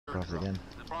off again.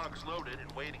 The product's loaded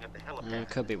and waiting at the helipad. It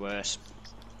could be worse.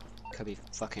 Could be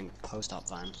fucking post-op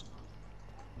vans.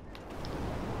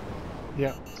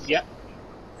 Yeah. Yep.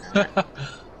 Take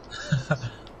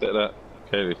that.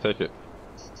 Kaylee, take it.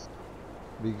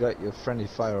 We got your friendly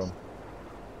firearm.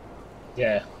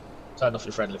 Yeah. Turn off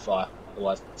your friendly fire,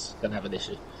 otherwise it's gonna have an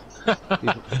issue.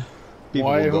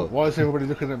 People will go. Why is everybody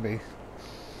looking at me?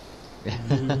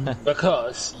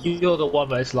 Because you're the one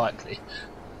most likely.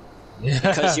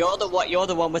 Because you're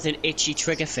the one with an itchy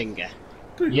trigger finger.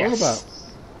 Dude, Yes. what about?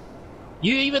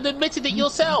 You even admitted it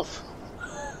yourself.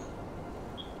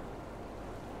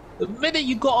 The minute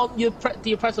you got on your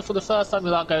the oppressor for the first time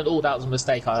without going, oh, that was a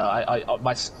mistake.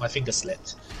 My finger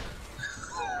slipped.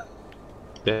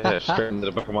 Yeah, straight into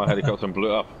the back of my helicopter and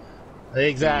blew it up.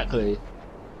 Exactly.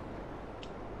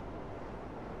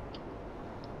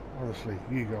 Honestly,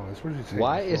 you guys, what did you take?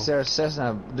 Why me is for? there a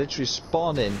Cessna literally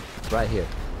spawned in right here?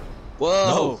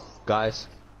 Whoa! Guys.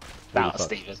 That was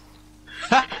Holy Steven.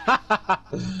 That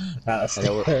was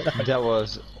fuck. Steven. That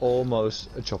was almost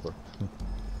a chopper.